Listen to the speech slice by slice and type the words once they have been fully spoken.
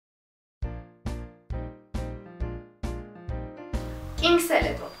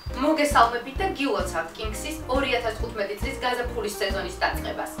კინგსელებო, მოგესალმებით და გილოცავთ კინგსის 2015 წლის გაზაფხულის სეზონის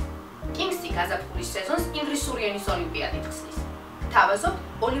დაწყებას. კინგსი გაზაფხულის სეზონს ინგლისური ენის ოლიმპიადით ხსნის.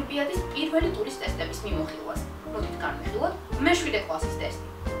 გთავაზობთ ოლიმპიადის პირველი ტურის ტესტების მიმოხილვას. მოდით განვიხილოთ მეშვიდე კლასის ტესტი.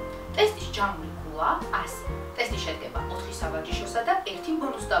 ტესტის ჯამური ქულა 100. ტესტი შედგება 4 სავარჯიშოსა და 1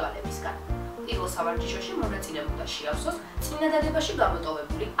 ბონუს დავალებისგან. პირველ სავარჯიშოში მონაწილეობდა შეავსოს წინადადებაში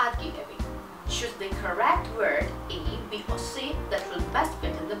გამოტოვებული ადგილები. Choose the correct word A, B or C that will best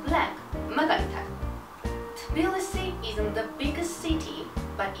fit in the blank. მაგალითად, Tbilisi isn't the biggest city,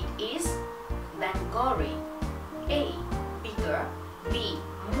 but it is Bangori. A. Bigger. B.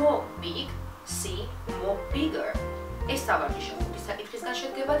 More big. C. More bigger. ეს სავარჯიშო 5 საკითხისგან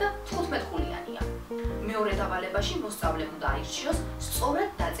შედგება და 15 ხულიანია. მეორე დავალებაში მოსწავლემ უნდა აირჩიოს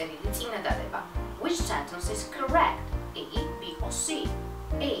სწორად დაწერილი წინადადება. Which sentence is correct? A, B or C?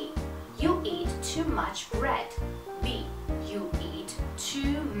 A. You eat too much bread. B. You eat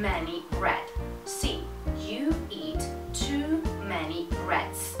too many bread. C. You eat too many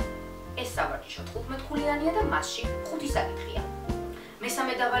breads. ეს სავარჯიშო 15 ხულიანია და მასში 5 საკითხია.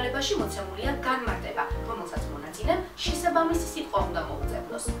 მესამე დავალებაში მოცემულია განმარტება, რომელსაც მონაწილემ შესაბამისი სიტყვა უნდა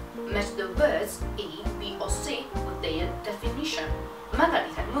მოუწევდოს. Match the words A, B or C with their definition.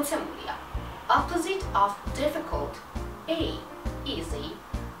 მაგალითად მოცემულია opposite of difficult. A. Easy.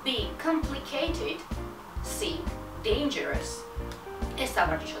 B. Complicated. C. Dangerous. ეს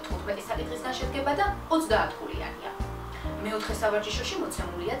სავარჯიშო 15 საკითხისგან შედგება და 30 ხულიანია. მეოთხე სავარჯიშოში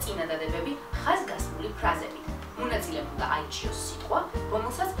მოცემულია წინადადებები ხაზგასმული ფრაზებით. მონაწილემ უნდა აირჩიოს სიტყვა,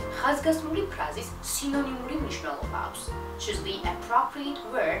 რომელსაც ხაზგასმული ფრაზის სინონიმური მნიშვნელობა აქვს. Choose the appropriate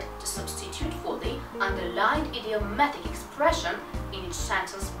word to substitute for the underlined idiomatic expression in each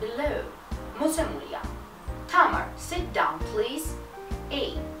sentence below. მოცემულია Tamar, sit down please. A.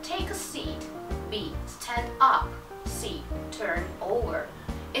 Take a seat. B. Stand up. C. Turn over.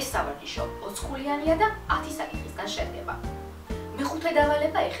 ეს სავარჯიშო 20 ხულიანია და 10 საკითხისგან შედგება. მეხუთე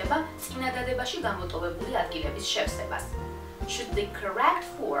დავალება ეხება წინადადებაში გამოტოვებული ადგილების შევსებას. Choose the correct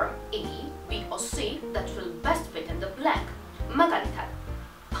form A, B or C that will best fit in the blank. მაგალითად,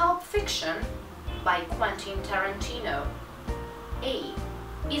 Pulp Fiction by Quentin Tarantino. A.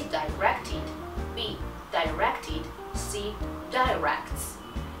 Is directed. B. Directed. C. Directs.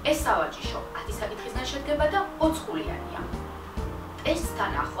 ეს სავარჯიშო 10 საკითხისგან შედგება და 20 ხულიანია.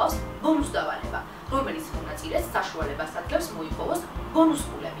 ტესტთან ახლავს ბონუს დავალება, რომელიც მონაწილეს საშუალებას აძლევს მოიპოვოს ბონუს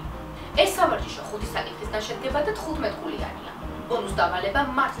ხულები. ეს სავარჯიშო 5 საკითხისგან შედგება და 15 ხულიანია. ბონუს დავალება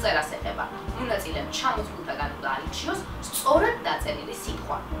მარცხწერას ეხება. მონაწილემ ჩამოთვლილთაგან უნდა აირჩიოს სწორად დაწერილი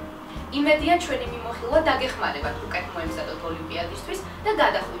სიტყვა. იმედია ჩვენი მიმოხილვა დაგეხმარებათ უკეთ მოემზადოთ ოლიმპიადისთვის და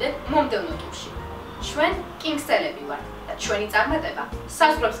გადახვიდეთ მომდევნო ტურში. ჩვენ კინგსელები ვართ და ჩვენი წარმატება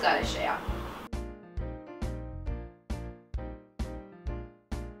საზღვრებს გარეშეა.